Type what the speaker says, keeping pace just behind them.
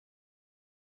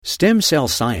Stem cell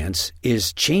science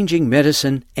is changing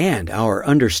medicine and our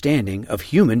understanding of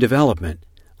human development.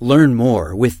 Learn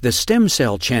more with the Stem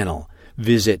Cell Channel.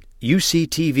 Visit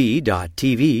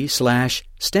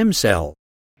uctv.tv/stemcell.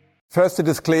 First, a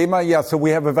disclaimer. So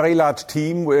we have a very large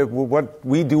team. What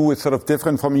we do is sort of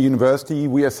different from a university.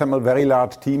 We assemble a very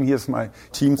large team. Here's my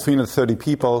team, 330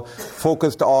 people,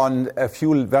 focused on a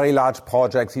few very large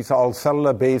projects. These are all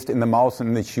cellular-based in the mouse and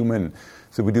in the human.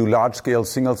 So we do large-scale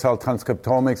single-cell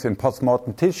transcriptomics in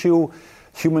postmortem tissue,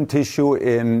 human tissue,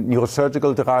 in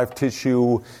neurosurgical-derived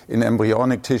tissue, in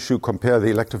embryonic tissue, compare the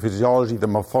electrophysiology, the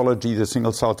morphology, the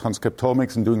single-cell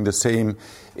transcriptomics, and doing the same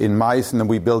in mice. And then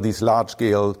we build these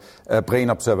large-scale brain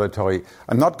observatory.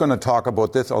 I'm not going to talk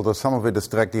about this, although some of it is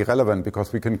directly relevant,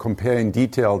 because we can compare in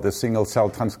detail the single-cell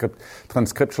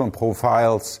transcriptional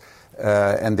profiles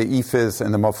and the EFIS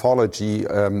and the morphology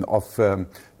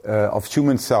of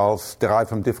human cells derived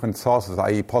from different sources,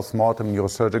 i.e. postmortem,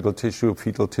 neurosurgical tissue,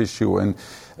 fetal tissue, and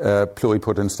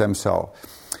pluripotent stem cell.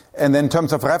 And then in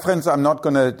terms of reference, I'm not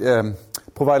going to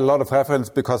provide a lot of reference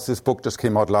because this book just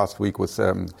came out last week with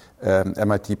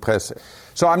MIT Press.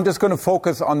 So I'm just going to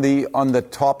focus on the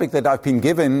topic that I've been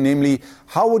given, namely,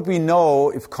 how would we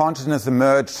know if consciousness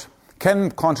emerged?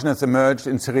 Can consciousness emerge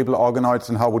in cerebral organoids,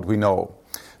 and how would we know?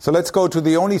 So let's go to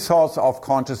the only source of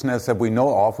consciousness that we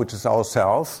know of, which is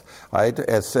ourselves, right?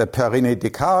 As per René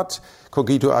Descartes,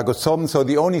 cogito ergo sum. So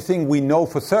the only thing we know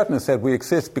for certain is that we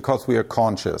exist because we are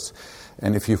conscious.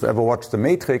 And if you've ever watched The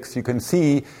Matrix, you can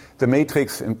see the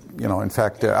Matrix. In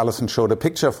fact, Alison showed a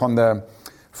picture from the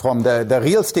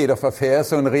real state of affairs.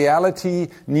 So in reality,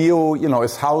 Neo,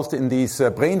 is housed in these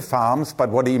brain farms, but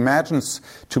what he imagines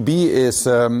to be is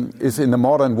in the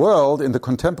modern world, in the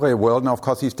contemporary world. Now, of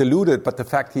course, he's deluded, but the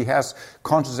fact he has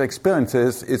conscious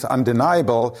experiences is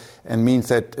undeniable and means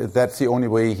that that's the only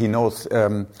way he knows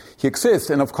he exists.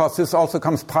 And of course, this also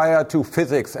comes prior to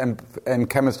physics and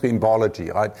chemistry and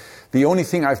biology, right? The only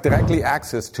thing I've directly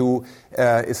access to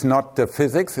is not the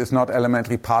physics, is not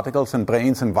elementary particles and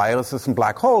brains and viruses and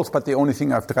black holes, but the only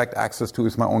thing I've direct access to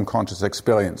is my own conscious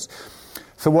experience.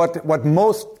 So what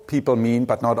most people mean,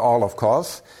 but not all, of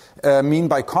course, mean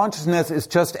by consciousness is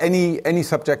just any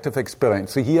subjective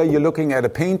experience. So here you're looking at a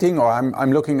painting, or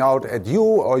I'm looking out at you,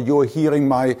 or you're hearing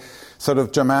my sort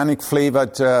of Germanic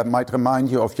flavored, might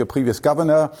remind you of your previous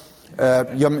governor.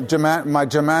 My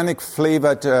Germanic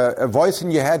flavored voice in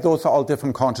your head, those are all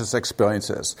different conscious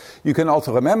experiences. You can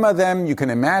also remember them, you can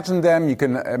imagine them, you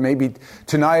can maybe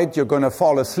tonight you're going to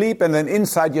fall asleep, and then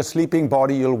inside your sleeping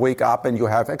body you'll wake up and you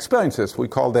have experiences. We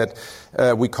call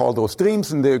those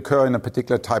dreams, and they occur in a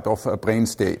particular type of brain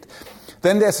state.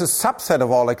 Then there's a subset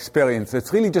of all experience.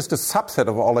 It's really just a subset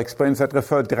of all experience that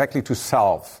refer directly to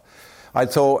self. Right,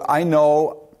 so I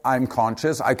know I'm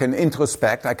conscious, I can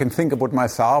introspect, I can think about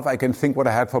myself, I can think what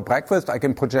I had for breakfast, I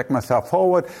can project myself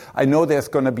forward, I know there's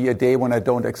going to be a day when I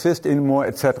don't exist anymore,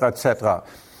 etc., etc.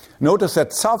 Notice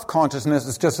that self-consciousness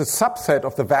is just a subset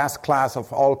of the vast class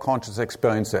of all conscious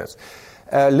experiences.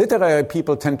 Literary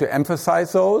people tend to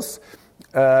emphasize those.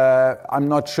 I'm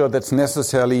not sure that's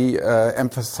necessarily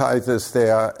emphasizes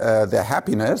their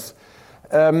happiness.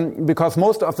 Because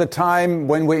most of the time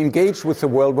when we're engaged with the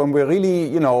world, when we're really,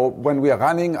 when we are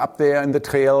running up there in the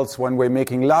trails, when we're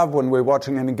making love, when we're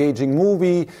watching an engaging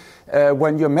movie,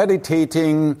 when you're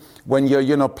meditating, when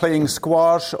you're playing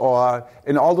squash, or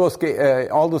in all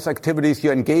those activities,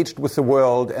 you're engaged with the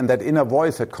world, and that inner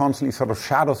voice that constantly sort of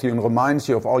shadows you and reminds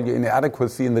you of all your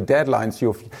inadequacy and the deadlines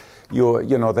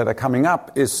that are coming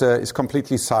up is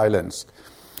completely silenced.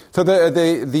 So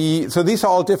so these are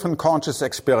all different conscious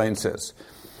experiences.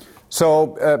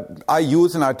 So I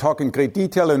use, and I talk in great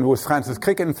detail, and with Francis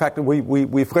Crick, in fact,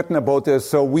 we've written about this.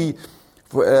 So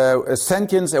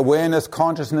sentience, awareness,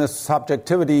 consciousness,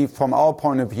 subjectivity, from our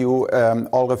point of view,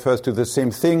 all refers to the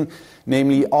same thing.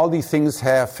 Namely, all these things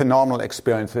have phenomenal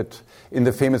experience. In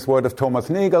the famous word of Thomas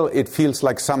Nagel, it feels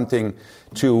like something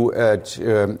to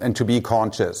be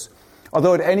conscious.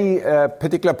 Although at any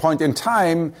particular point in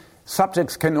time,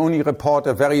 subjects can only report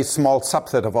a very small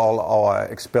subset of all our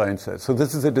experiences. So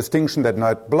this is a distinction that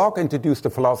Knight Bloch introduced, the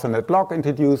philosopher Knight Bloch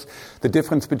introduced, the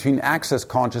difference between access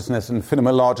consciousness and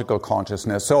phenomenological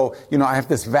consciousness. So, I have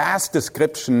this vast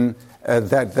description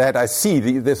that I see,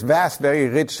 this vast, very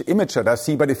rich image that I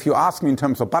see, but if you ask me in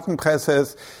terms of button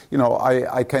presses,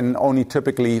 I can only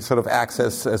typically sort of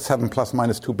access 7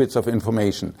 ± 2 bits of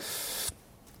information.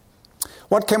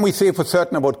 What can we say for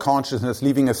certain about consciousness,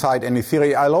 leaving aside any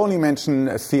theory? I'll only mention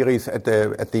theories at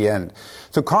the end.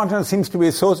 So consciousness seems to be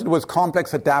associated with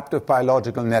complex adaptive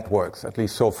biological networks, at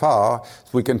least so far.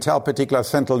 We can tell particular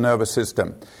central nervous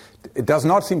system. It does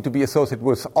not seem to be associated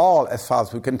with all, as far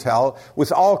as we can tell,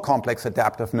 with all complex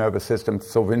adaptive nervous systems.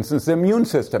 So, for instance, the immune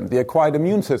system, the acquired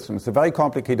immune system, it's a very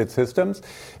complicated system.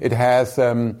 It has,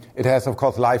 of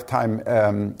course, lifetime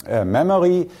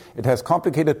memory. It has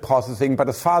complicated processing. But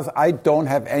as far as I don't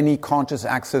have any conscious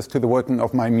access to the working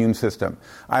of my immune system.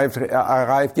 I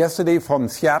arrived yesterday from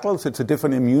Seattle, so it's a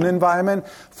different immune environment.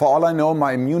 For all I know,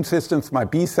 my immune systems, my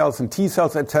B cells and T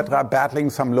cells, etc., are battling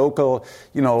some local,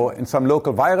 in some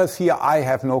local virus here. I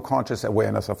have no conscious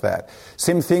awareness of that.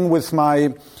 Same thing with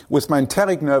my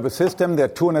enteric nervous system. There are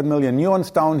 200 million neurons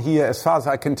down here. As far as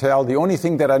I can tell, the only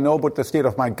thing that I know about the state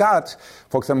of my gut,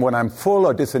 for example, when I'm full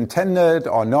or distended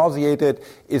or nauseated,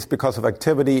 is because of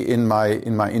activity in my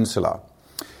insula.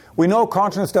 We know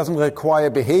consciousness doesn't require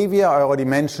behavior. I already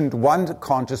mentioned one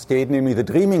conscious state, namely the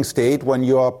dreaming state, when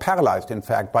you're paralyzed, in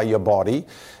fact, by your body.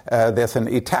 There's an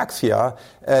ataxia,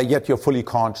 yet you're fully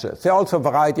conscious. There are also a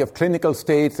variety of clinical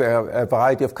states, a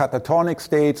variety of catatonic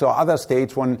states or other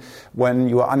states when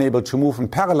you are unable to move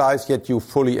and paralyzed, yet you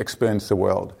fully experience the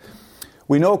world.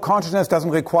 We know consciousness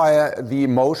doesn't require the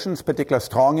emotions, particularly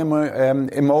strong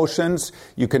emotions.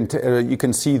 You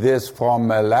can see this from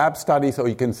lab studies, or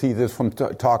you can see this from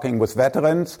talking with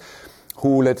veterans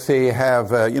who, let's say, have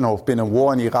been in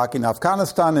war in Iraq and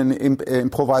Afghanistan, and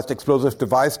improvised explosive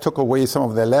device took away some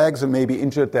of their legs and maybe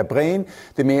injured their brain.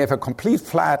 They may have a complete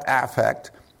flat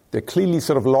affect. They clearly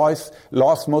sort of lost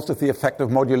most of the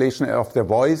effective modulation of their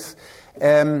voice.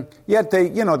 Yet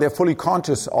they're fully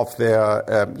conscious of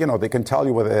their, they can tell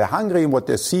you whether they're hungry and what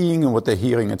they're seeing and what they're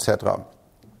hearing, etc.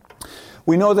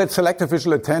 We know that selective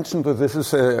visual attention, but this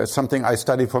is something I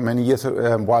studied for many years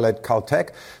while at Caltech.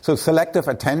 So selective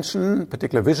attention,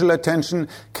 particularly visual attention,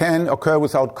 can occur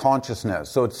without consciousness.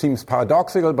 So it seems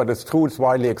paradoxical, but it's true. It's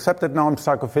widely accepted now in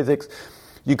psychophysics.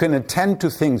 You can attend to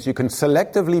things. You can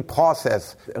selectively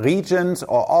process regions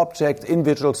or objects in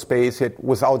visual space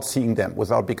without seeing them,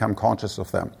 without becoming conscious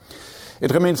of them. It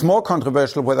remains more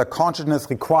controversial whether consciousness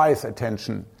requires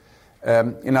attention.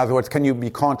 In other words, can you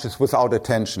be conscious without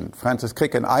attention? Francis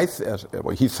Crick and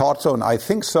he thought so, and I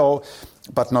think so,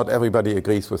 but not everybody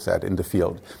agrees with that in the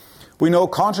field. We know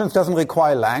consciousness doesn't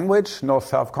require language, nor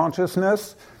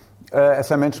self-consciousness.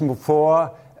 As I mentioned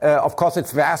before, of course,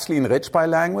 it's vastly enriched by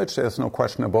language. There's no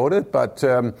question about it. But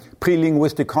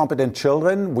pre-linguistic competent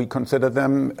children, we consider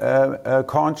them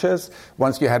conscious.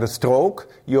 Once you had a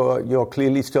stroke, you're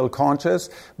clearly still conscious.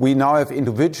 We now have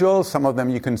individuals, some of them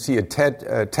you can see at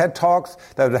TED Talks,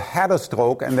 that have had a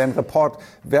stroke and then report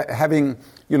having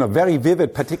very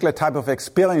vivid particular type of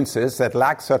experiences that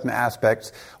lack certain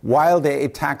aspects while they're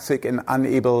ataxic and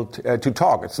unable to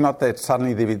talk. It's not that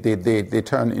suddenly they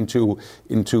turn into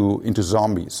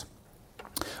zombies.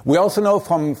 We also know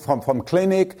from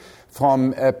clinic,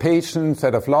 from patients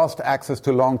that have lost access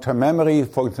to long-term memory,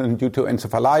 for instance, due to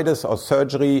encephalitis or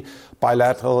surgery,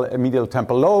 bilateral medial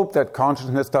temporal lobe, that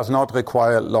consciousness does not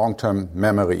require long-term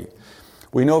memory.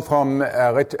 We know from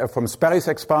Sperry's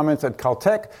experiments at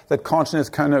Caltech that consciousness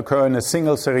can occur in a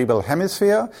single cerebral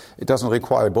hemisphere. It doesn't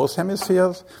require both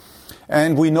hemispheres.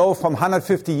 And we know from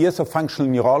 150 years of functional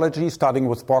neurology, starting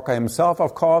with Broca himself,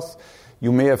 of course.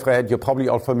 You may have read, you're probably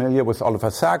all familiar with Oliver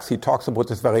Sacks. He talks about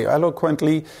this very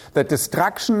eloquently, that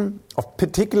destruction of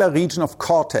particular region of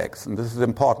cortex, and this is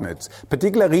important, it's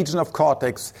particular region of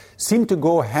cortex seem to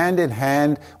go hand in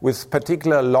hand with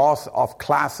particular loss of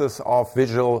classes of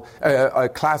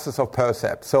classes of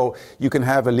percept. So you can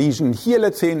have a lesion here,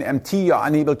 let's say in MT, you're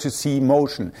unable to see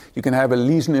motion. You can have a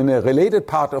lesion in a related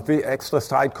part of the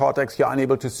extrastriate cortex, you're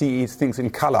unable to see things in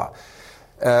color.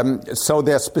 So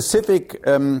there are specific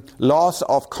loss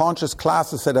of conscious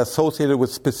classes that are associated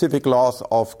with specific loss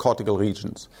of cortical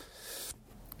regions.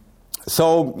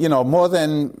 So, more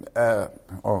than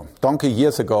donkey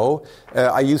years ago,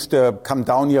 I used to come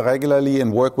down here regularly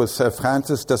and work with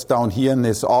Francis just down here in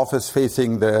his office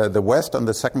facing the west on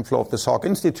the second floor of the Salk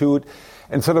Institute.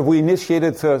 And we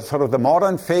initiated the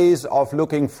modern phase of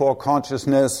looking for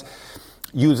consciousness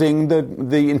using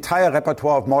the entire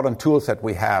repertoire of modern tools that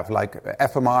we have, like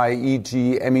fMRI,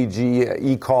 EEG,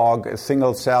 MEG, ECOG,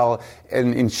 single cell,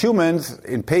 in humans,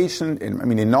 in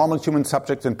normal human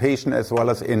subjects, in patients, as well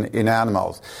as in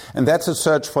animals. And that's a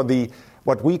search for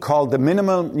what we call the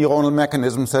minimal neuronal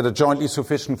mechanisms that are jointly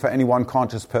sufficient for any one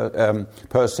conscious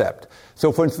percept.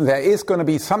 So, for instance, there is going to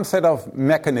be some set of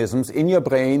mechanisms in your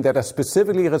brain that are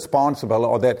specifically responsible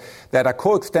or that are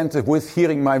coextensive with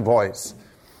hearing my voice.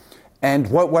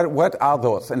 And what are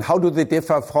those? And how do they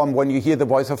differ from when you hear the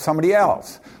voice of somebody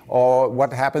else? Or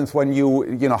what happens when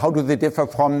how do they differ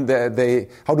from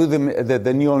how do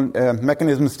the neural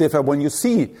mechanisms differ when you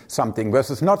see something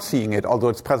versus not seeing it, although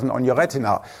it's present on your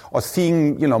retina, or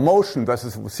seeing, motion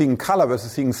versus seeing color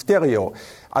versus seeing stereo.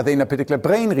 Are they in a particular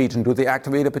brain region? Do they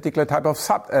activate a particular type of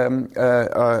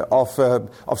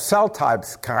cell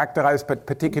types characterized by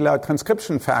particular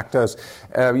transcription factors,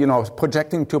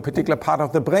 projecting to a particular part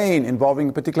of the brain, involving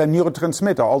a particular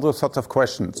neurotransmitter, all those sorts of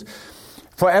questions.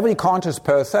 For every conscious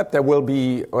percept, there will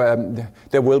be a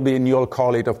neural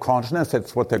correlate of consciousness.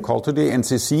 That's what they're called today,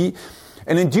 NCC.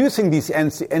 And inducing these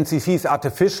NCCs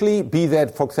artificially, be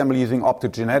that, for example, using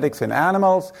optogenetics in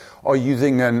animals, or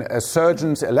using a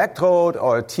surgeon's electrode,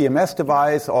 or a TMS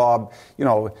device, or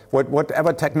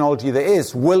whatever technology there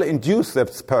is, will induce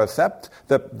this percept.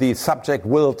 The subject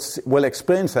will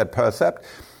experience that percept.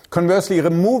 Conversely,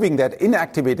 removing that,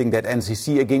 inactivating that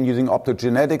NCC, again using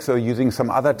optogenetics or using some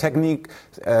other technique,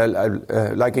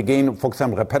 like again, for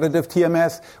example, repetitive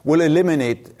TMS, will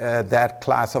eliminate that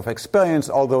class of experience,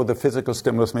 although the physical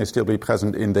stimulus may still be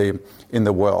present in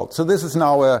the world. So this is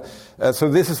now,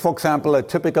 this is, for example, a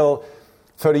typical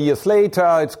 30 years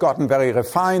later. It's gotten very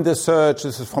refined, this search.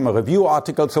 This is from a review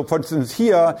article. So, for instance,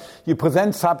 here you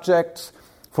present subjects.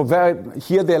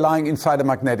 Here they're lying inside a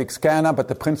magnetic scanner, but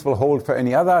the principle holds for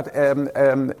any other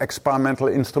experimental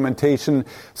instrumentation.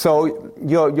 So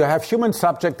you have human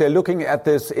subject, they're looking at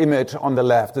this image on the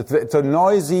left. It's a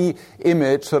noisy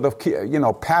image, sort of,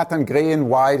 pattern gray and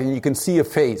white, and you can see a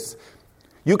face.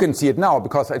 You can see it now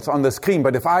because it's on the screen,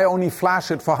 but if I only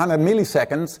flash it for 100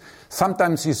 milliseconds,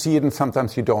 sometimes you see it and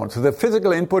sometimes you don't. So the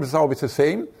physical input is always the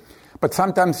same, but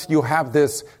sometimes you have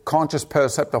this conscious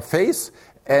percept of face.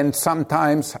 And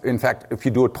sometimes, in fact, if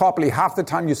you do it properly, half the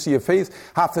time you see a face,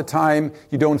 half the time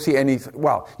you don't see any,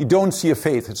 you don't see a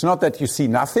face. It's not that you see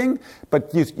nothing,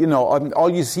 but all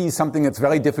you see is something that's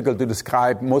very difficult to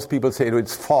describe. Most people say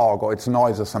it's fog or it's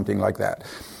noise or something like that.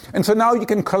 And so now you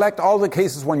can collect all the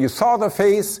cases when you saw the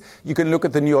face, you can look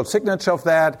at the neural signature of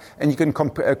that, and you can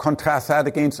contrast that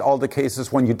against all the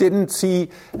cases when you didn't see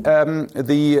the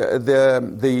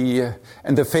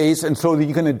face. And so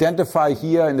you can identify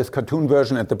here in this cartoon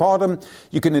version at the bottom,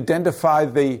 you can identify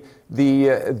the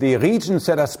regions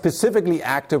that are specifically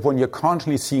active when you're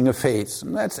consciously seeing a face.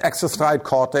 And that's exostriate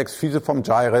cortex, fusiform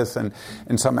gyrus, and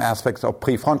some aspects of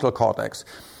prefrontal cortex.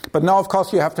 But now, of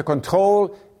course, you have to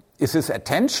control, is this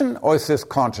attention or is this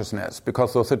consciousness?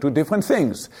 Because those are two different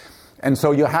things. And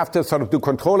so you have to sort of do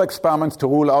control experiments to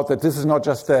rule out that this is not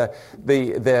just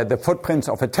the footprints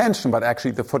of attention, but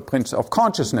actually the footprints of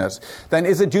consciousness. Then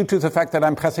is it due to the fact that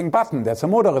I'm pressing a button? That's a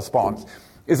motor response.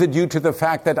 Is it due to the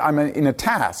fact that I'm in a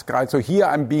task, right? So here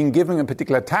I'm being given a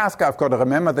particular task. I've got to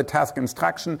remember the task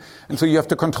instruction. And so you have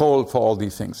to control for all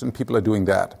these things. And people are doing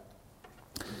that.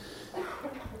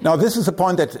 Now, this is a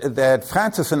point that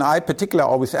Francis and I particularly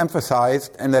always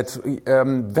emphasized, and that's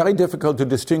very difficult to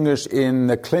distinguish in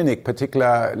the clinic,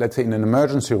 particularly, let's say, in an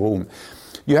emergency room.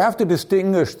 You have to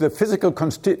distinguish the physical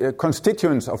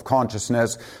constituents of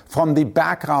consciousness from the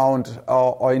background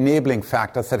or enabling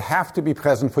factors that have to be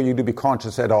present for you to be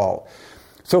conscious at all.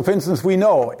 So, for instance, we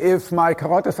know if my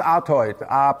carotid arteries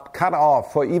are cut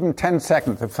off for even 10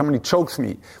 seconds, if somebody chokes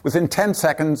me, within 10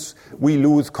 seconds, we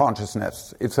lose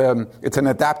consciousness. It's an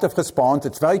adaptive response.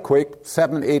 It's very quick,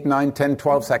 7, 8, 9, 10,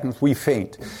 12 seconds, we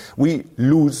faint. We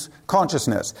lose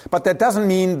consciousness. But that doesn't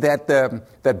mean that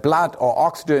that blood or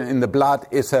oxygen in the blood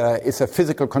is a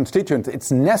physical constituent.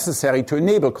 It's necessary to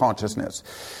enable consciousness.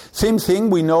 Same thing,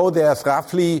 we know there's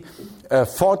roughly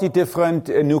 40 different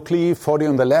nuclei, 40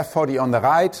 on the left, 40 on the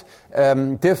right,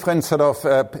 different sort of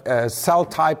cell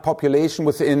type population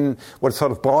within what's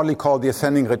sort of broadly called the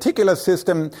ascending reticular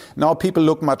system. Now people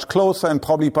look much closer, and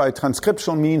probably by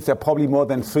transcriptional means there are probably more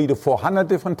than 300 to 400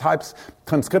 different types,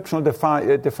 transcriptional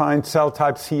defined cell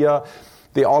types here.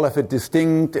 They all have a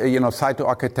distinct,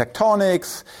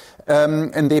 cytoarchitectonics.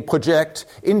 And they project,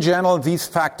 in general, these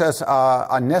factors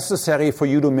are necessary for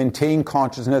you to maintain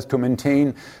consciousness, to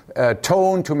maintain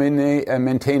tone, to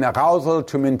maintain arousal,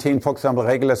 to maintain, for example,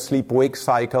 regular sleep-wake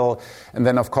cycle, and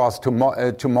then, of course, to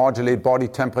modulate body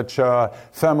temperature,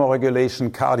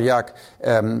 thermoregulation, cardiac,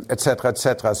 etc.,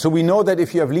 etc. So we know that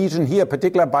if you have lesion here,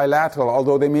 particularly bilateral,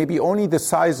 although they may be only the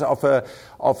size of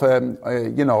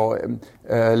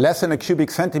less than a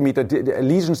cubic centimeter,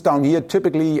 lesions down here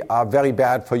typically are very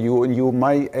bad for you, and you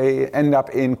might end up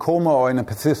in coma or in a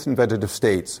persistent vegetative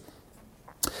states.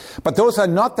 But those are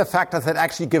not the factors that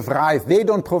actually give rise. They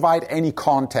don't provide any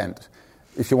content.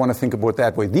 if you want to think about it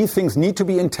that way. These things need to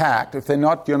be intact. If they're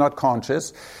not, you're not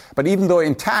conscious. But even though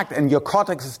intact and your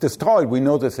cortex is destroyed, we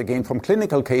know this again from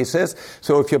clinical cases.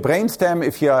 So if your brainstem,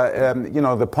 if your,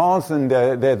 the pons and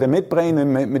the midbrain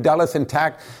and medulla is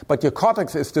intact, but your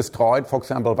cortex is destroyed, for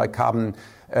example, by carbon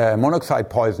monoxide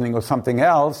poisoning or something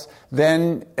else,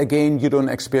 then again, you don't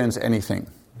experience anything.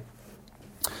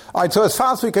 All right, so as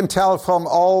far as we can tell from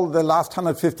all the last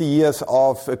 150 years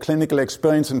of clinical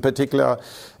experience in particular,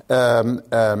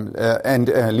 and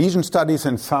lesion studies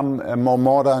and some more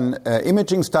modern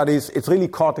imaging studies, it's really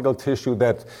cortical tissue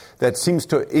that seems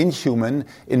to, in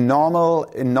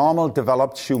normal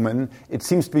developed human, it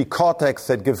seems to be cortex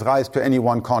that gives rise to any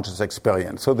one conscious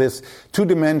experience. So this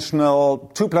 2-dimensional,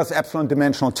 2 plus epsilon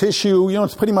dimensional tissue,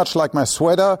 it's pretty much like my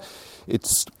sweater.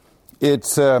 It's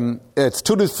 2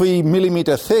 to 3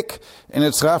 millimeter thick, and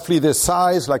it's roughly the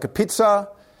size like a pizza.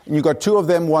 And you got 2 of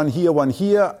them, one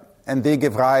here, and they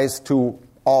give rise to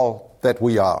all that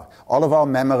we are. All of our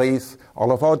memories,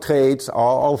 all of our traits,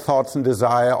 all thoughts and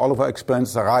desire, all of our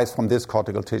experiences arise from this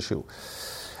cortical tissue.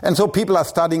 And so people are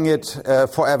studying it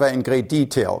forever in great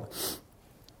detail.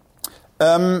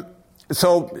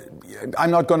 So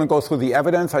I'm not going to go through the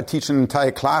evidence. I teach an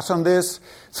entire class on this.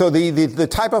 So the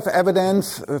type of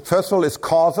evidence, first of all, is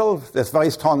causal. There's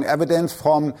very strong evidence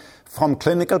from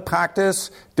clinical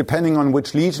practice, depending on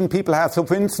which lesion people have. So,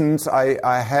 for instance,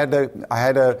 I had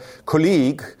a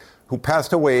colleague who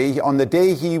passed away. On the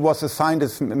day he was assigned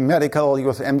his medical, he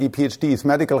was MD, PhD, his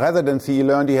medical residency, he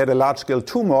learned he had a large-scale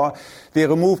tumor. They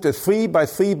removed a 3 by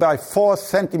 3 by 4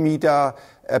 centimeter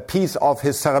piece of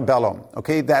his cerebellum.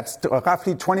 Okay, that's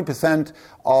roughly 20%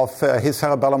 of his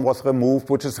cerebellum was removed,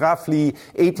 which is roughly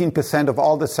 18% of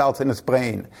all the cells in his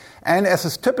brain. And as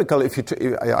is typical,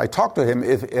 I talked to him,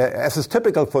 as is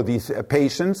typical for these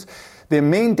patients, their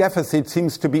main deficit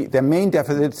seems to be,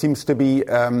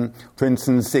 for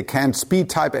instance, they can't speed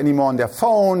type anymore on their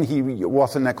phone. He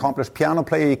was an accomplished piano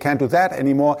player. He can't do that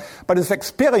anymore. But his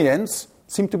experience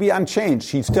seem to be unchanged.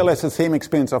 He still has the same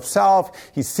experience of self.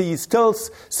 He still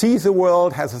sees the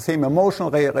world, has the same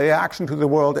emotional reaction to the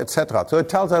world, etc. So it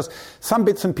tells us some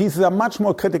bits and pieces are much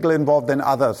more critically involved than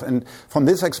others. And from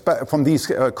these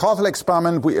causal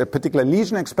experiment, a particular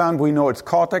lesion experiment, we know it's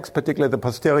cortex, particularly the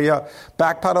posterior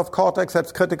back part of cortex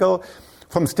that's critical.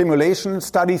 From stimulation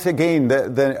studies, again,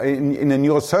 in a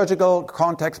neurosurgical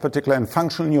context, particularly in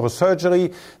functional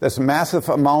neurosurgery, there's a massive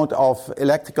amount of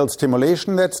electrical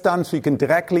stimulation that's done, so you can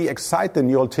directly excite the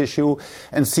neural tissue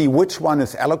and see which one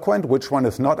is eloquent, which one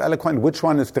is not eloquent, which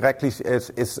one is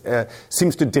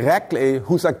seems to directly,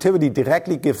 whose activity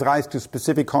directly gives rise to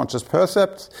specific conscious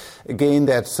percepts. Again,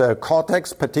 that's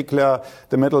cortex, particularly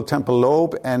the middle temporal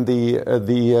lobe and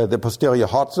the posterior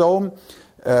hot zone.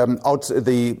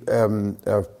 The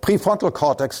prefrontal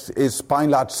cortex is by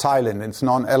and large silent. It's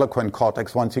non-eloquent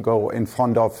cortex once you go in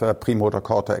front of premotor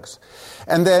cortex.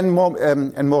 And then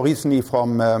more recently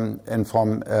from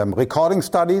recording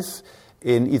studies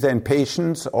either in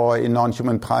patients or in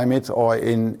non-human primates or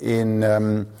in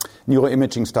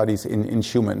neuroimaging studies in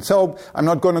humans. So I'm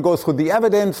not going to go through the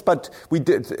evidence, but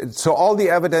so all the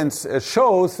evidence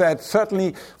shows that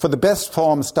certainly for the best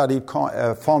studied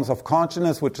forms of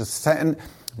consciousness, which is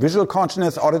visual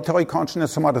consciousness, auditory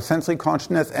consciousness, somatosensory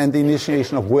consciousness, and the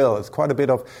initiation of will. It's quite a bit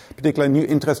of particularly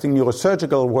interesting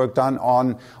neurosurgical work done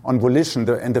on volition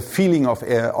and the feeling of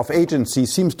agency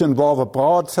seems to involve a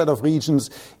broad set of regions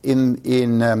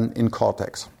in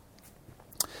cortex.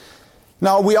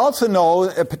 Now, we also know,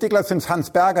 particularly since Hans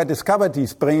Berger discovered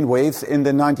these brain waves in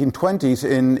the 1920s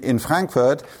in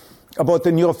Frankfurt, about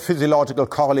the neurophysiological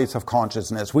correlates of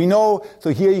consciousness. We know, so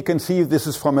here you can see this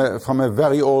is from a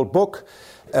very old book,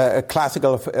 a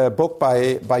classical book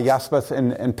by Jaspers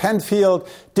and Penfield,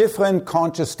 different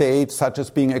conscious states such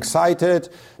as being excited,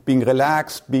 being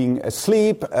relaxed, being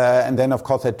asleep, and then of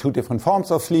course there are 2 different forms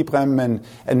of sleep, REM and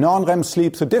non-REM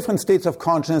sleep. So different states of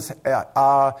consciousness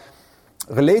are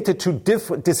related to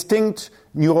distinct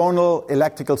neuronal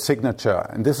electrical signature.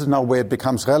 And this is now where it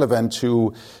becomes relevant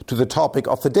to the topic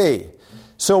of the day.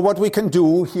 So what we can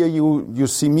do, here you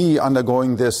see me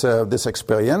undergoing this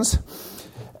experience.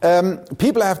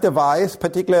 People have devised,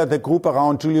 particularly the group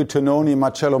around Giulio Tononi and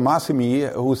Marcello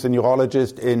Massimi, who's a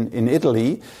neurologist in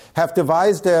Italy, have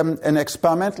devised an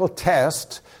experimental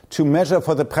test to measure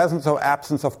for the presence or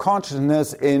absence of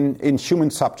consciousness in human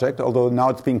subject, although now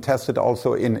it's being tested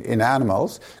also in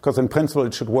animals, because in principle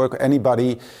it should work any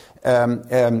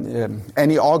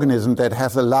organism that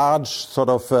has a large sort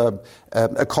of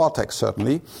a cortex,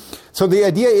 certainly. So the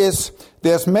idea is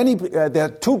there are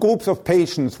 2 groups of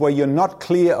patients where you're not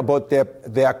clear about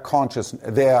their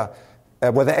consciousness, their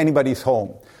whether anybody's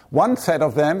home. One set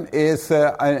of them is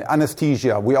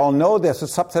anesthesia. We all know there's a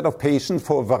subset of patients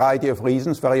for a variety of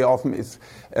reasons. Very often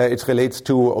it relates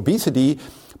to obesity.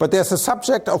 But there's a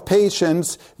subject of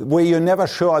patients where you're never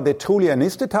sure are they truly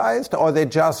anesthetized or they're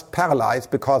just paralyzed,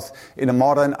 because in a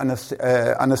modern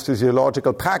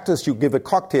anesthesiological practice, you give a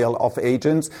cocktail of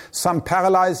agents. Some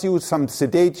paralyze you, some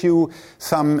sedate you,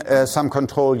 some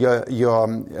control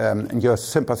your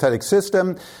sympathetic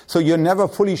system. So you're never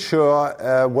fully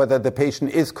sure whether the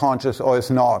patient is conscious or is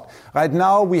not. Right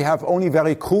now, we have only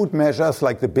very crude measures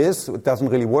like the BIS. It doesn't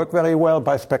really work very well,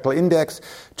 bispectral index,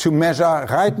 to measure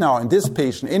right now in this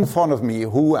patient in front of me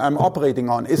who I'm operating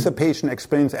on, is the patient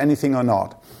experiencing anything or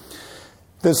not.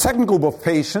 The second group of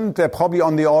patients, they're probably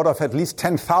on the order of at least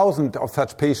 10,000 of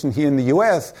such patients here in the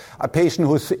US, a patient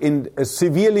who's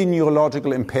severely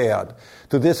neurological impaired.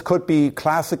 So this could be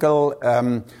classical,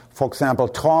 for example,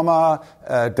 trauma,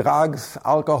 drugs,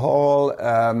 alcohol,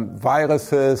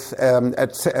 viruses,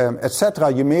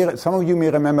 etc. Some of you may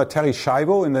remember Terry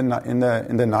Schiavo in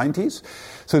the 90s.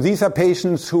 So these are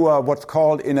patients who are what's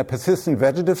called in a persistent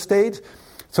vegetative state.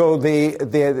 So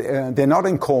they're not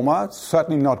in coma,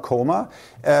 certainly not coma.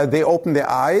 They open their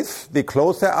eyes, they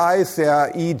close their eyes.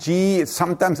 Their EEG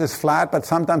sometimes is flat, but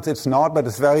sometimes it's not. But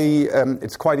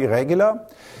it's quite irregular.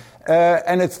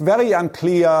 And it's very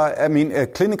unclear. I mean,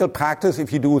 clinical practice,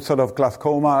 if you do sort of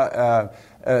glaucoma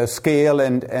scale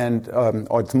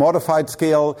or its modified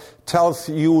scale, tells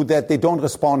you that they don't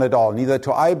respond at all, neither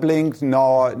to eye blink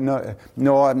nor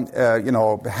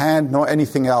hand nor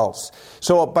anything else.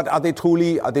 So, but are they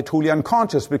truly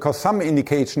unconscious? Because some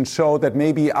indications show that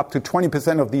maybe up to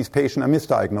 20% of these patients are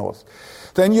misdiagnosed.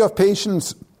 Then you have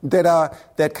patients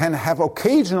that can have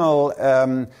occasional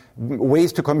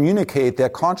ways to communicate their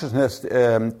consciousness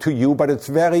to you, but it's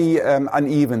very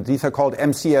uneven. These are called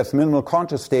MCS, minimal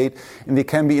conscious state, and they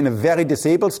can be in a very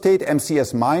disabled state,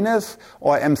 MCS minus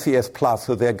or MCS plus,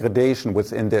 so their gradation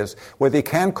within this, where they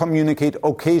can communicate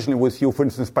occasionally with you, for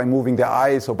instance, by moving their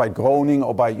eyes or by groaning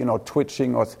or by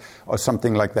twitching or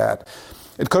something like that.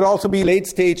 It could also be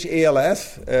late-stage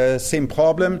ALS, same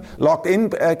problem.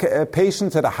 Locked-in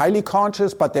patients that are highly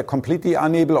conscious, but they're completely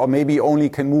unable or maybe only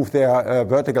can move their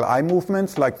vertical eye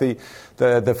movements, like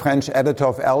the French editor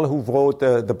of Elle who wrote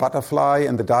the butterfly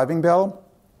and the diving bell.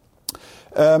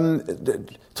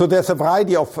 So there's a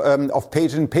variety of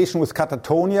patient with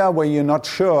catatonia where you're not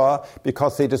sure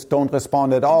because they just don't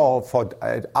respond at all for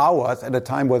hours at a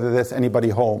time whether there's anybody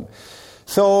home.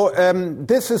 So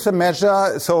this is a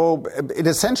measure, so it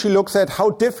essentially looks at how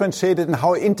differentiated and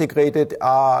how integrated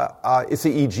is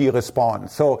the EEG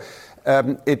response. So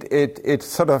it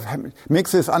sort of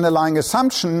makes this underlying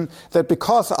assumption that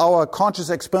because our conscious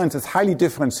experience is highly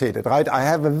differentiated, right? I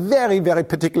have a very, very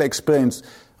particular experience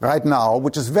right now,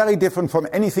 which is very different from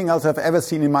anything else I've ever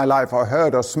seen in my life or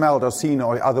heard or smelled or seen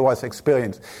or otherwise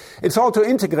experienced. It's also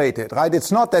integrated, right?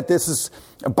 It's not that this is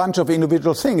a bunch of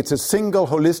individual things. It's a single,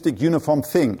 holistic, uniform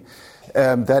thing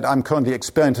that I'm currently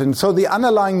experiencing. So the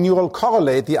underlying neural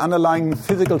correlate, the underlying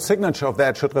physical signature of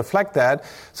that should reflect that.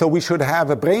 So we should have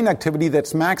a brain activity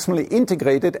that's maximally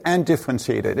integrated and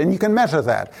differentiated. And you can measure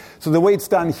that. So the way it's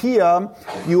done here,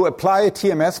 you apply a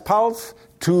TMS pulse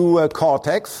to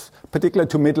cortex, particularly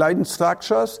to midline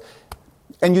structures,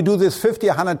 and you do this 50,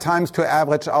 100 times to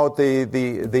average out the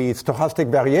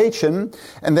stochastic variation,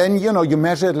 and then you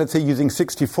measure it, let's say using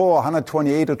 64,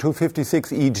 128, or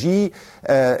 256 EEG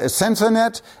sensor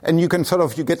net, and you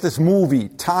get this movie,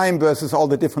 time versus all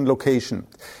the different locations.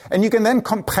 And you can then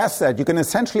compress that. You can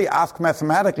essentially ask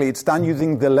mathematically, it's done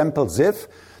using the Lempel-Ziff.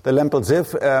 The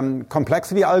Lempel-Ziff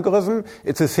complexity algorithm.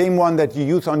 It's the same one that you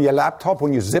use on your laptop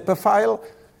when you zip a file.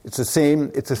 It's the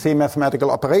same mathematical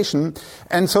operation.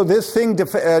 And so this thing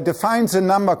defines a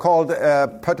number called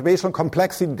perturbational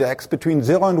complexity index between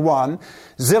 0 and 1.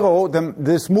 0,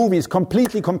 this movie is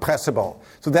completely compressible.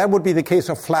 So that would be the case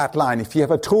of flat line. If you have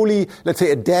a truly, let's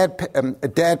say, a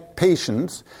dead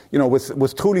patient,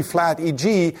 with truly flat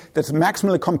EEG, that's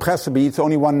maximally compressible. It's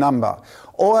only one number.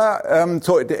 Or,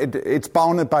 so it's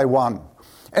bounded by 1.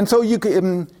 And so you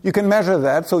can measure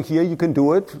that. So here you can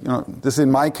do it. This is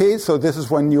in my case. So this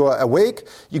is when you're awake.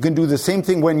 You can do the same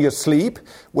thing when you sleep,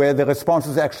 where the response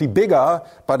is actually bigger,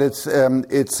 but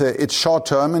it's short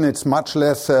term and it's much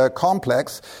less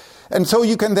complex. And so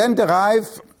you can then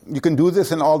you can do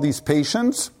this in all these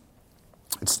patients.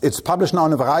 It's published now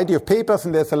in a variety of papers,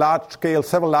 and there's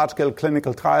several large-scale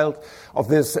clinical trials of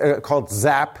this called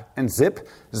ZAP and ZIP.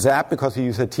 ZAP because you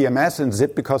use a TMS, and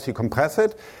ZIP because you compress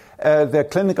it. There are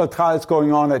clinical trials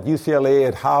going on at UCLA,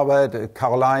 at Harvard, at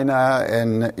Carolina,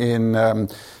 and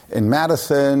in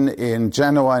Madison, in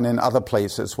Genoa, and in other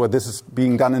places where this is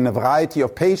being done in a variety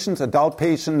of patients, adult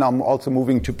patients. Now I'm also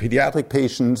moving to pediatric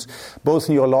patients, both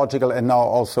neurological and now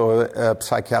also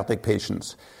psychiatric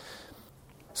patients.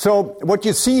 So what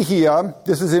you see here,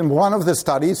 this is in one of the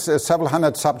studies, several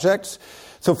hundred subjects.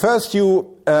 So first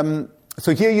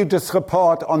so here you just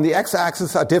report on the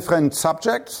x-axis are different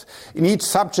subjects. In each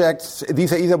subject,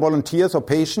 these are either volunteers or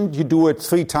patient. You do it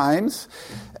 3 times.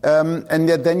 And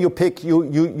then you pick,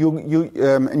 and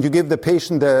you give the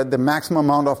patient the maximum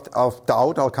amount of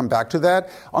doubt. I'll come back to that.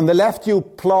 On the left, you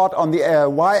plot, on the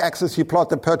y-axis, you plot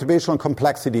the perturbational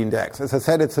complexity index. As I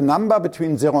said, it's a number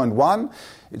between 0 and 1.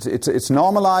 It's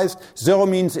normalized. 0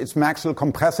 means it's maximal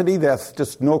complexity. There's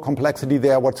just no complexity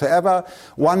there whatsoever.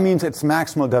 1 means it's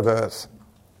maximal diverse.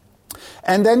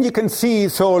 And then you can see,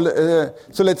 so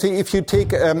let's say if you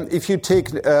take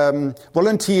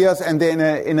volunteers and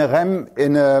they're in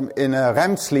a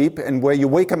REM sleep, and where you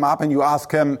wake them up and you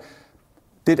ask them,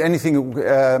 did anything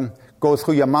go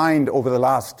through your mind over the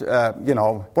last,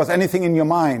 was anything in your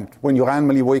mind when you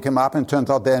randomly wake them up and it turns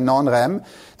out they're non-REM,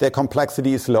 their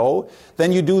complexity is low.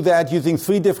 Then you do that using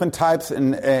 3 different types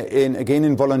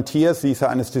in volunteers. These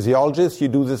are anesthesiologists. You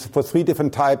do this for 3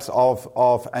 different types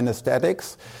of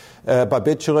anesthetics.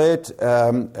 Barbiturate,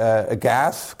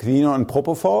 gas, quinine, and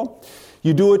propofol.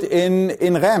 You do it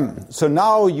in REM. So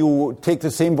now you take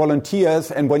the same volunteers,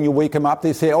 and when you wake them up,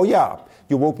 they say, oh yeah,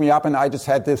 you woke me up and I just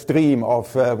had this dream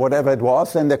of whatever it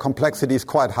was, and the complexity is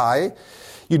quite high.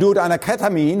 You do it on a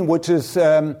ketamine, which is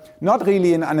not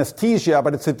really an anesthesia,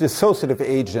 but it's a dissociative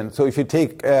agent. So if you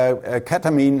take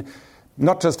ketamine,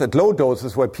 not just at low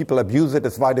doses where people abuse it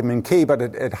as vitamin K, but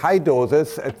at high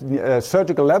doses, at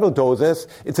surgical level doses,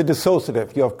 it's a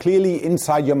dissociative. You're clearly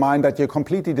inside your mind that you're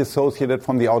completely dissociated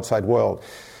from the outside world.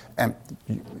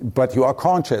 But you are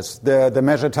conscious. The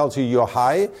measure tells you you're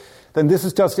high. Then this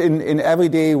is just in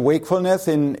everyday wakefulness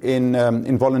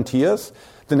in volunteers.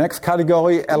 The next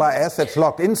category, LIS, that's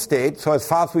locked-in state. So as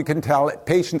far as we can tell,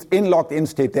 patients in locked-in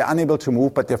state, they're unable to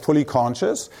move, but they're fully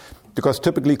conscious, because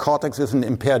typically cortex isn't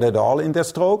impaired at all in their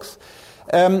strokes.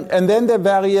 And then there are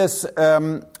various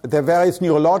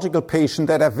neurological patients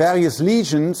that have various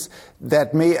lesions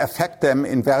that may affect them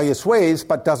in various ways,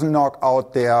 but doesn't knock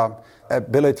out their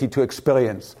ability to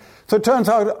experience. So it turns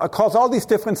out across all these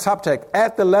different subjects,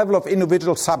 at the level of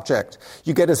individual subject,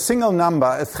 you get a single number,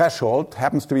 a threshold,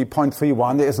 happens to be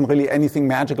 0.31. There isn't really anything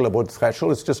magical about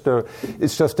threshold. It's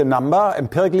just a number,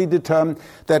 empirically determined,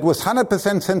 that with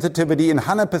 100% sensitivity and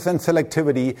 100%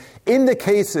 selectivity, in the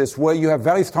cases where you have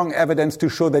very strong evidence to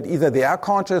show that either they are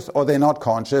conscious or they're not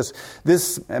conscious,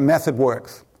 this method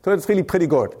works. So it's really pretty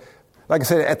good. Like I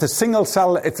said, at the single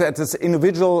cell, it's at this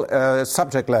individual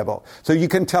subject level. So you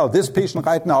can tell this patient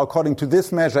right now, according to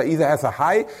this measure, either has a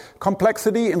high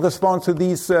complexity in response to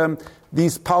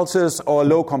these pulses or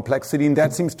low complexity, and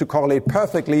that seems to correlate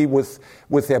perfectly with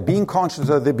their being conscious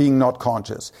or their being not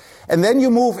conscious. And then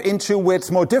you move into where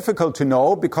it's more difficult to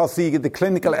know, because the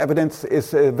clinical evidence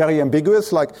is very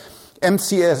ambiguous, like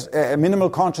MCS, minimal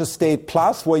conscious state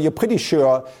plus, where you're pretty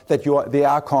sure that they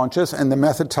are conscious and the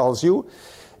method tells you.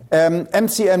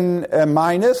 MCN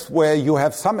minus, where you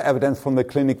have some evidence from the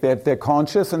clinic that they're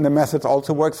conscious and the method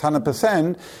also works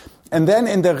 100%. And then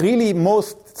in the really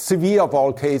most severe of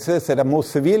all cases, that are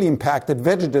most severely impacted,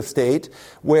 vegetative state,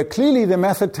 where clearly the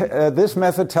method, this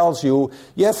method tells you,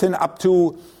 yes, in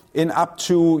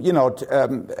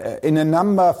a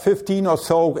number 15 or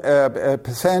so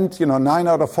percent, 9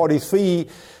 out of 43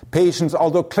 patients,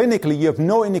 although clinically you have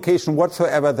no indication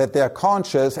whatsoever that they're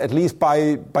conscious, at least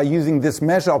by using this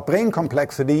measure of brain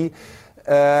complexity,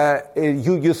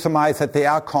 you surmise that they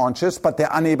are conscious, but they're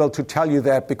unable to tell you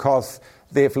that because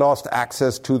they've lost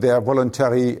access to their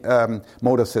voluntary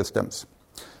motor systems.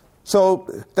 So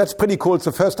that's pretty cool. It's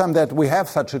the first time that we have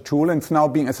such a tool, and it's now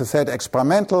being, as I said,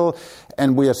 experimental,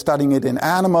 and we are studying it in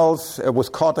animals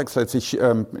with cortex, let's say,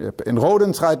 in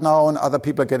rodents right now, and other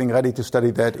people are getting ready to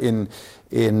study that in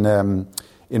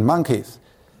monkeys.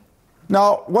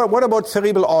 Now, what about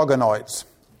cerebral organoids?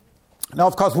 Now,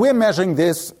 of course, we're measuring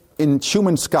this in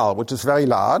human skull, which is very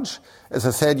large. As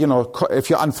I said, if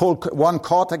you unfold one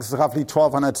cortex, it's roughly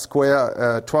 1,200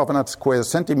 square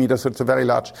centimeters, so it's a very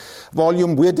large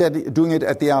volume. We're doing it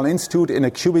at the Allen Institute in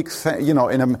a cubic, in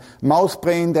a mouse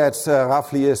brain that's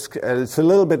roughly it's a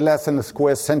little bit less than a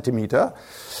square centimeter.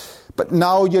 But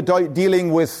now you're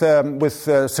dealing with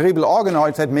cerebral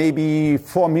organoids that may be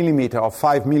 4 millimeter or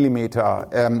 5 millimeter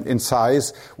in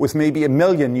size, with maybe 1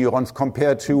 million neurons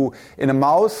compared to, in a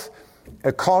mouse,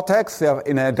 a cortex,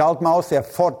 in an adult mouse, there are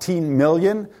 14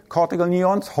 million cortical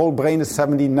neurons. Whole brain is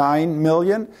 79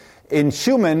 million. In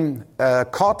human,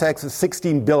 cortex is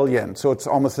 16 billion, so it's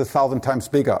almost 1,000 times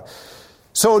bigger.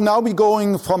 So now we're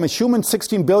going from a human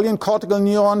 16 billion cortical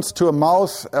neurons to a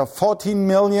mouse 14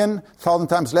 million, 1,000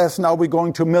 times less. Now we're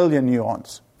going to a million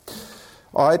neurons.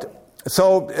 All right.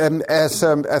 So as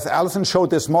Alison showed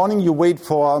this morning, you wait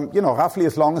for roughly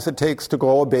as long as it takes to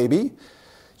grow a baby.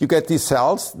 You get these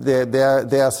cells.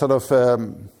 They're sort of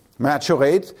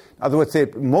maturate. In other words,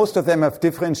 most of them have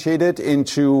differentiated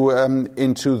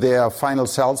into their final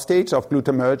cell stage of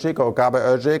glutamergic or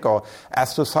GABAergic or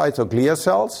astrocytes or glial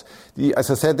cells.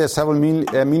 As I said, they're several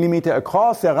millimeter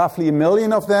across. There are roughly 1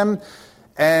 million of them.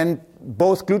 And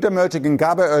both glutamergic and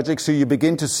GABAergic, so you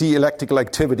begin to see electrical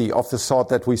activity of the sort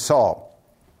that we saw,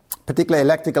 particularly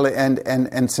electrical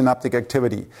and synaptic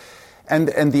activity.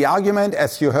 And the argument,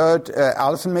 as you heard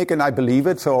Alison make, and I believe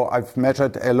it, so I've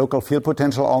measured a local field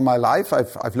potential all my life.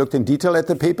 I've looked in detail at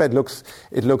the paper. It looks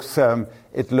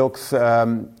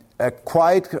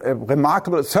quite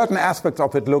remarkable. Certain aspects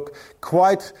of it look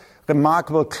quite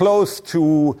remarkable, close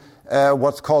to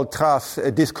what's called trace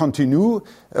discontinue,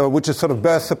 which is sort of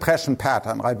birth suppression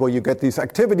pattern, right, where you get this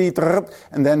activity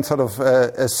and then sort of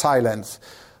a silence.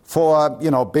 For,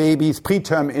 babies,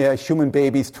 preterm human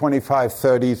babies, 25,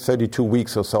 30, 32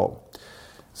 weeks or so.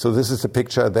 So this is the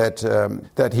picture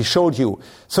that he showed you.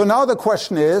 So now the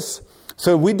question is,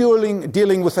 so we're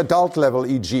dealing with adult level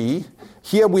EG.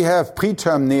 Here we have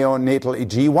preterm neonatal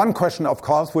EG. One question, of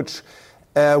course, which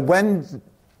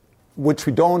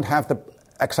we don't have the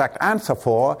exact answer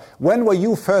for, when were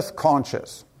you first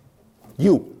conscious?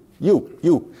 You.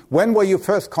 When were you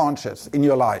first conscious in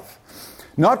your life?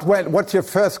 Not what's your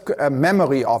first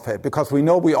memory of it, because we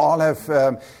know we all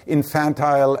have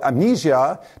infantile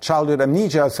amnesia, childhood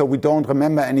amnesia, so we don't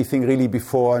remember anything really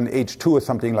before an age 2 or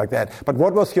something like that. But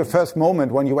what was your first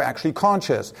moment when you were actually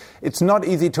conscious? It's not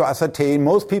easy to ascertain.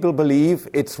 Most people believe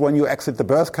it's when you exit the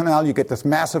birth canal, you get this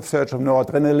massive surge of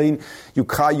noradrenaline, you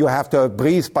cry, you have to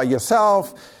breathe by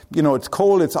yourself. It's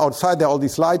cold, it's outside, there are all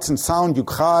these lights and sound, you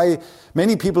cry.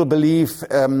 Many people believe,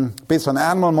 based on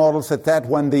animal models, that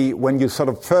when you sort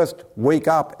of first wake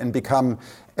up and become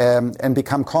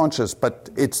conscious, but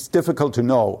it's difficult to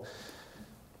know.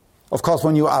 Of course,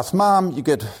 when you ask mom, you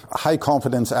get a high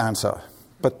confidence answer.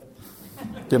 But,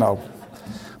 I'm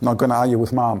not going to argue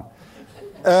with mom.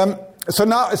 So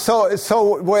now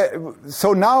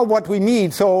what we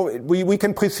need, so we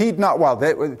can proceed now. Well,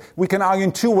 we can argue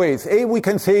in two ways. A, we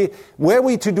can say, were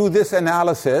we to do this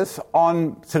analysis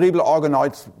on cerebral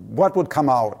organoids, what would come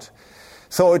out?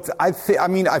 So I've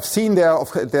seen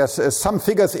there's some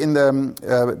figures in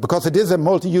the because it is a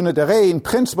multi-unit array. In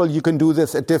principle, you can do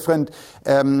this at different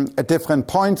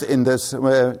points in this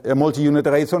multi-unit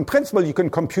array. So in principle, you can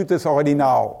compute this already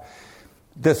now.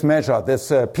 This measure, this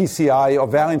PCI or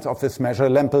variance of this measure,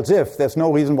 Lempel-Ziff, there's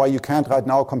no reason why you can't right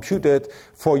now compute it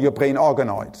for your brain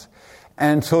organoids.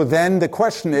 And so then the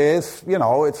question is,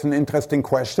 it's an interesting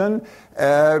question.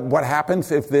 What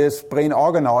happens if this brain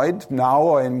organoid now,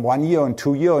 or in 1 year, or in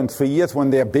 2 years, or in 3 years,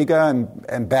 when they're bigger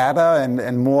and better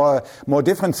and more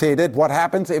differentiated, what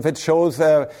happens if it shows,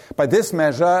 by this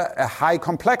measure, a high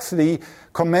complexity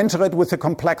commensurate with the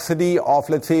complexity of,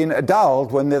 let's say, an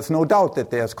adult when there's no doubt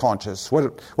that there's conscious?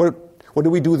 What do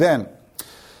we do then?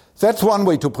 That's one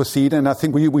way to proceed, and I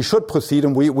think we should proceed,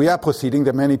 and we are proceeding.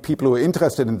 There are many people who are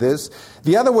interested in this.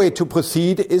 The other way to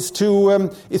proceed is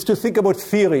to think about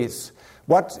theories.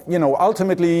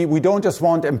 Ultimately, we don't just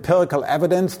want empirical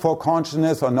evidence for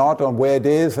consciousness or not, or where it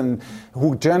is, and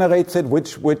who generates it,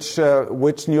 which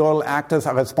neural actors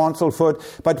are responsible for it.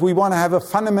 But we want to have a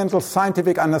fundamental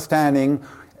scientific understanding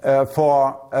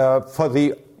for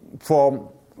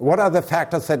what are the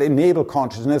factors that enable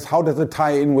consciousness. How does it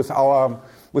tie in with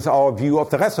our view of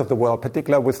the rest of the world,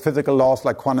 particularly with physical laws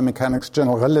like quantum mechanics,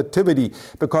 general relativity,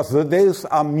 because those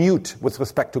are mute with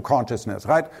respect to consciousness,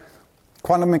 right?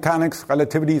 Quantum mechanics,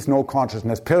 relativity is no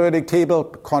consciousness. Periodic table,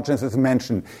 consciousness is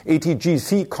mentioned.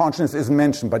 ATGC, consciousness isn't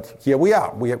mentioned, but here we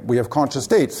are. We have conscious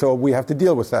states, so we have to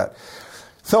deal with that.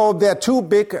 So there are two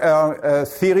big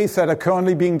theories that are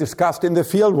currently being discussed in the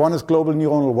field. One is global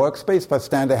neuronal workspace by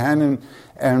Stan Dehaene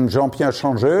and Jean-Pierre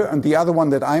Changeux, and the other one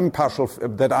that I'm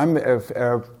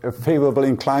favorably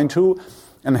inclined to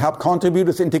and help contribute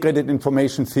is integrated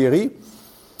information theory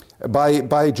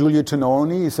by Giulio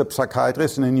Tononi. He's a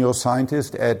psychiatrist and a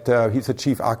neuroscientist he's the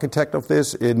chief architect of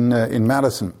this in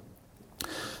Madison.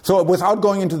 So without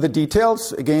going into the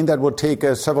details, again, that would take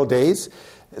several days.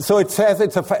 So it says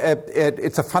it's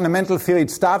a fundamental theory.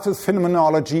 It starts with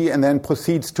phenomenology and then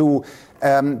proceeds to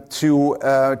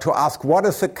ask what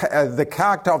is the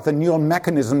character of the neural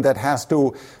mechanism that has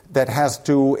to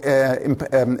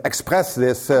express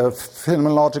this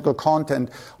phenomenological content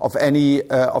of any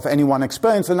one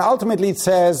experience. And ultimately, it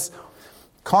says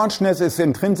consciousness is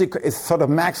sort of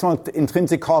maximal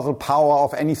intrinsic causal power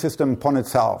of any system upon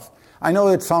itself. I know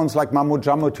it sounds like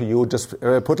mambo-jumbo to you, just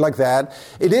put like that.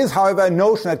 It is, however, a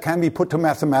notion that can be put to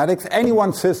mathematics, any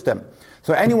one system.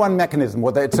 So any one mechanism,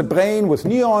 whether it's a brain with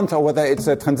neurons or whether it's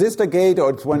a transistor gate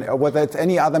or whether it's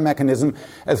any other mechanism,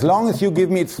 as long as you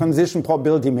give me its transition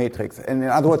probability matrix. And in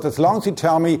other words, as long as you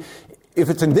tell me if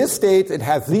it's in this state, it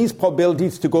has these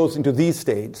probabilities to go into these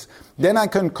states, then I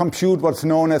can compute what's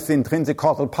known as the intrinsic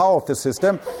causal power of the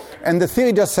system. And the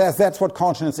theory just says that's what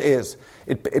consciousness is.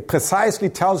 It precisely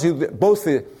tells you both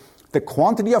the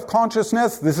quantity of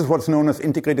consciousness. This is what's known as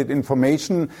integrated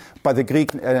information by the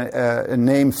Greek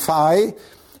name phi.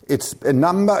 It's a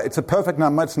number, it's a perfect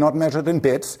number, it's not measured in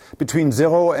bits, between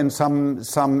 0 and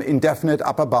some indefinite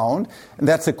upper bound. And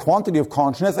that's the quantity of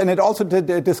consciousness. And it also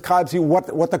describes you what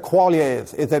the qualia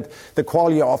is. Is it the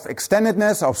qualia of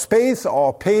extendedness, of space,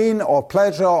 or pain, or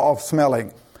pleasure, or of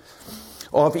smelling,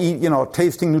 or of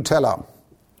tasting Nutella?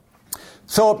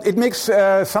 So it makes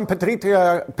some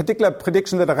particular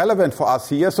predictions that are relevant for us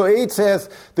here. So it says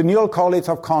the neural correlates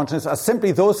of consciousness are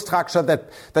simply those structures that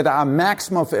are a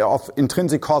maximum of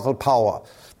intrinsic causal power.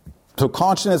 So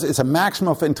consciousness is a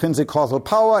maximum of intrinsic causal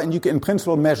power, and you can, in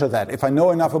principle, measure that. If I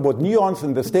know enough about neurons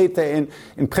and the state they're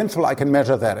in principle, I can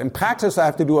measure that. In practice, I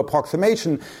have to do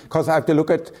approximation because I have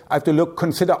to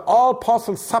consider all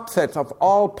possible subsets of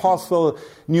all possible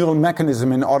neural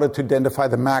mechanism in order to identify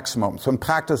the maximum. So in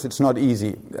practice, it's not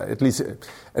easy, at least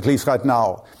right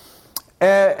now.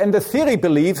 And the theory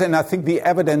believes, and I think the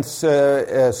evidence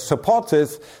supports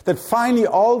this, that finally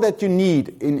all that you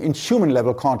need in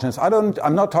human-level consciousness,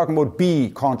 I'm not talking about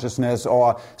bee consciousness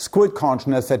or squid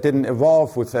consciousness that didn't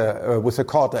evolve with the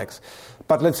cortex.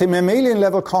 But let's say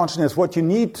mammalian-level consciousness, what you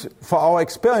need for our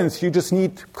experience, you just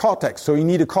need cortex. So you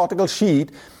need a cortical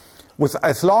sheet,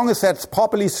 as long as that's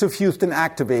properly suffused and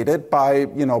activated by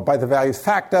the various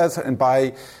factors and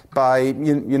by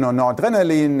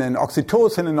noradrenaline and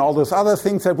oxytocin and all those other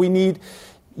things that we need,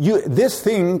 this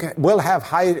thing will have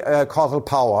high causal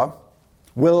power,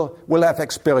 will have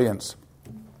experience.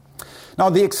 Now,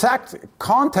 the exact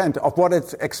content of what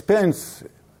it's experience,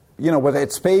 whether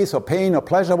it's space or pain or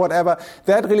pleasure, whatever,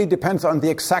 that really depends on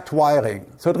the exact wiring.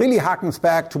 So it really harkens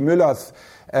back to Müller's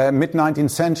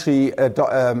mid-19th century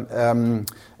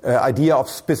idea of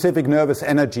specific nervous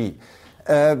energy.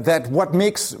 That what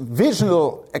makes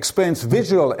visual experience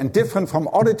visual and different from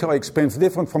auditory experience,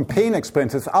 different from pain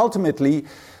experience, is ultimately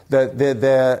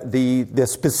the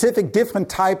specific different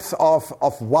types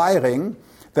of wiring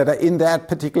that are in that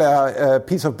particular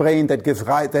piece of brain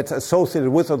that's associated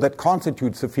with or that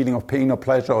constitutes the feeling of pain or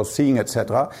pleasure or seeing,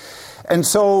 etc. And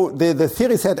so the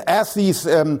theory said as these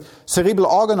cerebral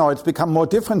organoids become more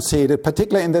differentiated,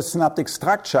 particularly in the synaptic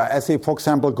structure, as they, for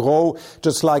example, grow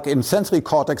just like in sensory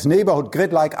cortex neighborhood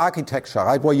grid-like architecture,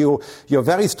 right, where you're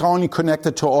very strongly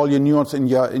connected to all your neurons in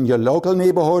your local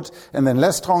neighborhood, and then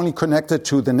less strongly connected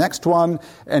to the next one.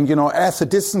 And as the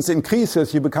distance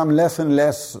increases, you become less and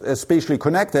less spatially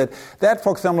connected. That,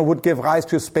 for example, would give rise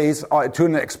to to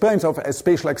an experience of a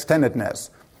spatial extendedness.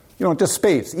 Just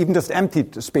space, even just empty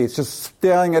space, just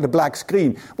staring at a black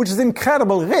screen, which is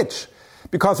incredibly rich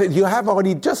because you have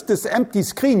already just this empty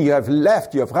screen. You have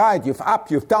left, you have right, you have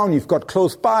up, you have down, you've got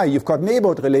close by, you've got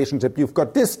neighborhood relationship, you've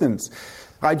got distance,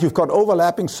 right? You've got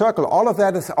overlapping circle. All of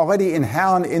that is already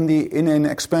inherent in an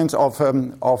experience of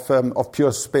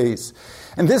pure space.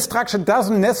 And this structure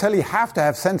doesn't necessarily have to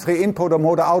have sensory input or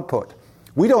motor output.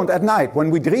 We don't at night.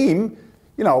 When we dream,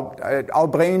 our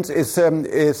brains is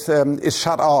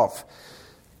shut off.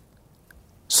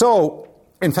 So,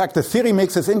 in fact, the theory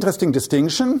makes this interesting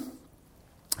distinction.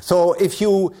 So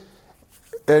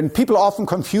and people often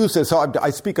confuse this. So I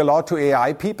speak a lot to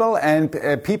AI people, and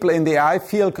people in the AI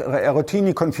field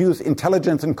routinely confuse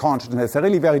intelligence and consciousness. They're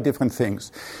really very different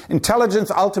things. Intelligence,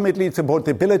 ultimately, it's about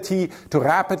the ability to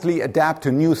rapidly adapt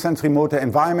to new sensory motor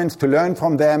environments, to learn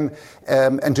from them,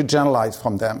 and to generalize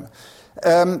from them.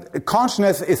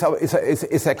 Consciousness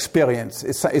is experience,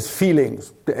 is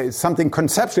feelings. It's something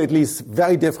conceptually, at least,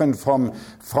 very different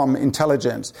from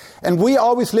intelligence. And we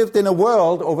always lived in a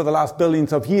world over the last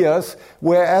billions of years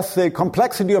where, as the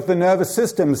complexity of the nervous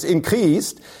systems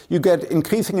increased, you get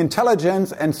increasing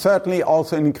intelligence and certainly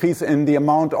also an increase in the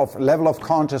amount of level of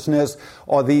consciousness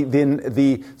or the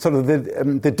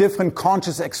different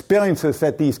conscious experiences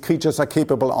that these creatures are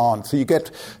capable on. So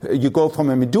you go from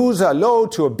a medusa low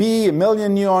to a bee, 1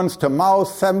 million neurons, to a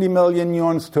mouse, 70 million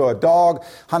neurons, to a dog,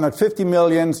 150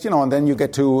 million, and then you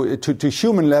get to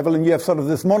human level, and you have sort of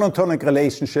this monotonic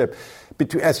relationship.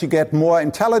 As you get more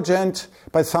intelligent,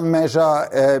 by some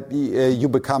measure, you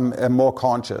become more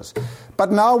conscious.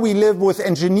 But now we live with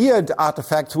engineered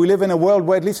artifacts. We live in a world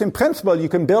where, at least in principle, you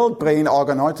can build brain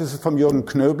organoids. This is from Jürgen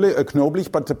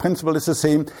Knoblich, but the principle is the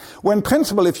same. Well, in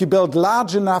principle, if you build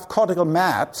large enough cortical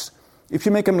mats, if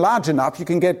you make them large enough, you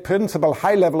can get principal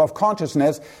high level of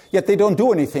consciousness, yet they don't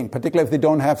do anything, particularly if they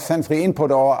don't have sensory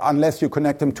input or unless you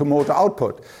connect them to motor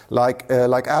output, like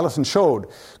Alison showed.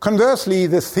 Conversely,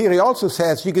 this theory also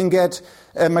says you can get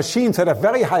machines that have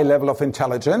very high level of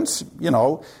intelligence.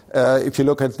 If you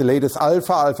look at the latest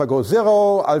AlphaGo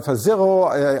Zero, Alpha,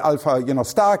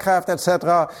 StarCraft,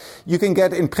 etc., you can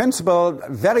get, in principle,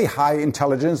 very high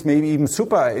intelligence, maybe even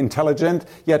super intelligent,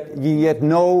 yet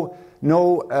no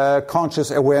conscious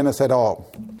awareness at all.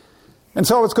 And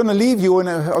so I was going to leave you, and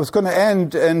I was going to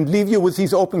end and leave you with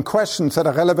these open questions that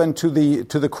are relevant to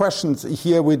the questions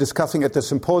here we're discussing at the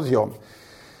symposium.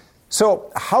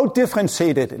 So how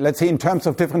differentiated, let's say in terms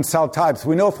of different cell types?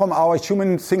 We know from our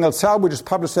human single cell, which is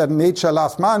published in Nature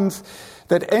last month,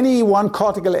 that any one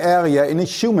cortical area in a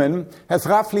human has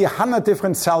roughly 100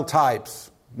 different cell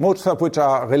types, most of which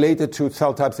are related to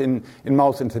cell types in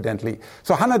mouse, incidentally.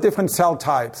 So 100 different cell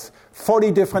types,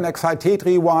 40 different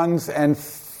excitatory ones, and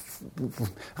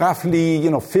roughly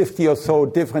 50 or so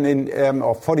different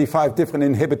or 45 different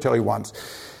inhibitory ones.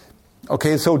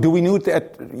 Okay, so do we need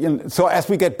that? So as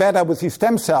we get better with these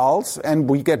stem cells and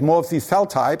we get more of these cell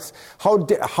types,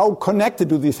 how connected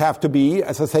do these have to be?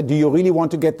 As I said, do you really want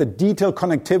to get the detailed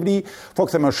connectivity? For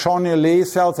example, Charnier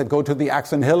cells that go to the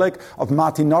axon hillock, of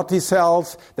Martinotti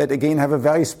cells that again have a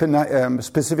very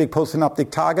specific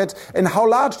postsynaptic target. And how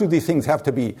large do these things have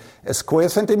to be? A square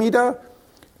centimeter?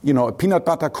 A peanut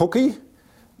butter cookie?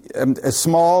 A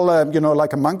small,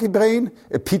 like a monkey brain,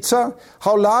 a pizza.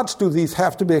 How large do these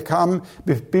have to become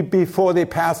before they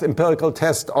pass empirical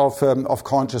test of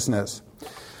consciousness?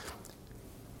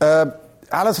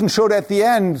 Alison showed at the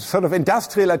end sort of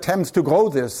industrial attempts to grow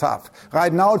this stuff.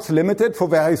 Right now it's limited for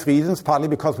various reasons, partly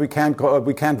because we can't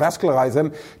vascularize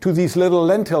them to these little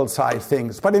lentil-sized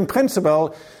things. But in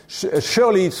principle,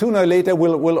 surely sooner or later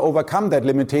we'll overcome that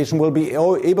limitation. We'll be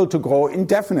able to grow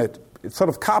indefinite. It's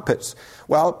sort of carpets.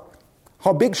 Well,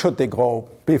 how big should they grow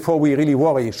before we really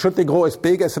worry? Should they grow as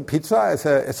big as a pizza,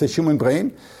 as a human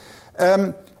brain?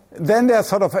 Then there's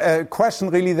sort of a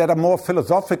question really that are more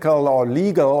philosophical or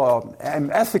legal or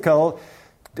ethical.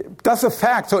 Does the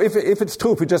fact, so if it's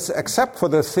true, if we just accept for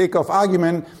the sake of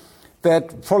argument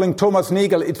that following Thomas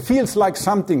Nagel, it feels like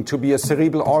something to be a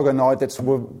cerebral organoid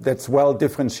that's well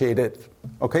differentiated.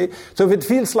 Okay? So if it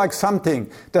feels like something,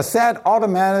 does that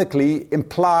automatically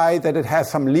imply that it has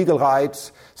some legal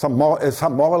rights, some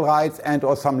moral rights, and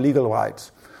or some legal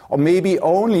rights? Or maybe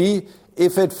only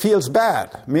if it feels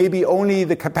bad, maybe only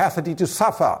the capacity to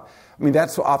suffer. I mean,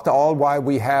 that's, after all, why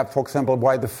we have, for example,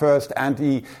 why the first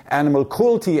anti-animal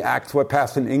cruelty acts were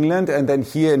passed in England, and then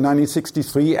here in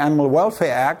 1963, Animal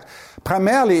Welfare Act.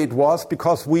 Primarily it was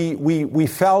because we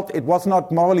felt it was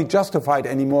not morally justified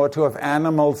anymore to have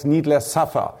animals needless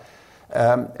suffer.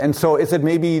 And so is it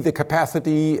maybe the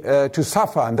capacity to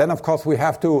suffer? And then, of course, we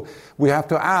have to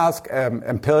ask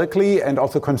empirically and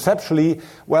also conceptually,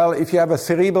 well, if you have a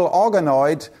cerebral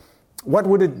organoid, what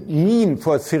would it mean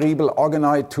for a cerebral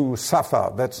organoid to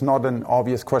suffer? That's not an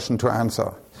obvious question to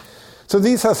answer. So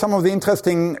these are some of the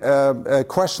interesting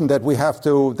questions that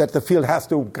that the field has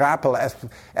to grapple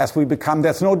as we become.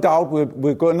 There's no doubt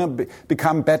we're going to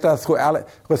become better through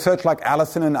research like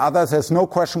Alison and others. There's no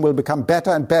question we'll become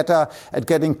better and better at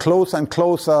getting closer and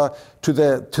closer to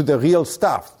the real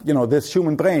stuff, this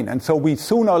human brain. And so we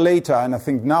sooner or later, and I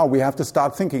think now we have to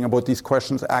start thinking about these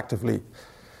questions actively.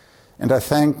 And I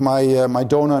thank my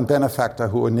donor and benefactor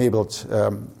who enabled,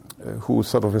 who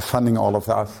sort of is funding all of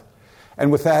that.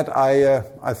 And with that,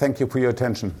 I thank you for your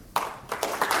attention.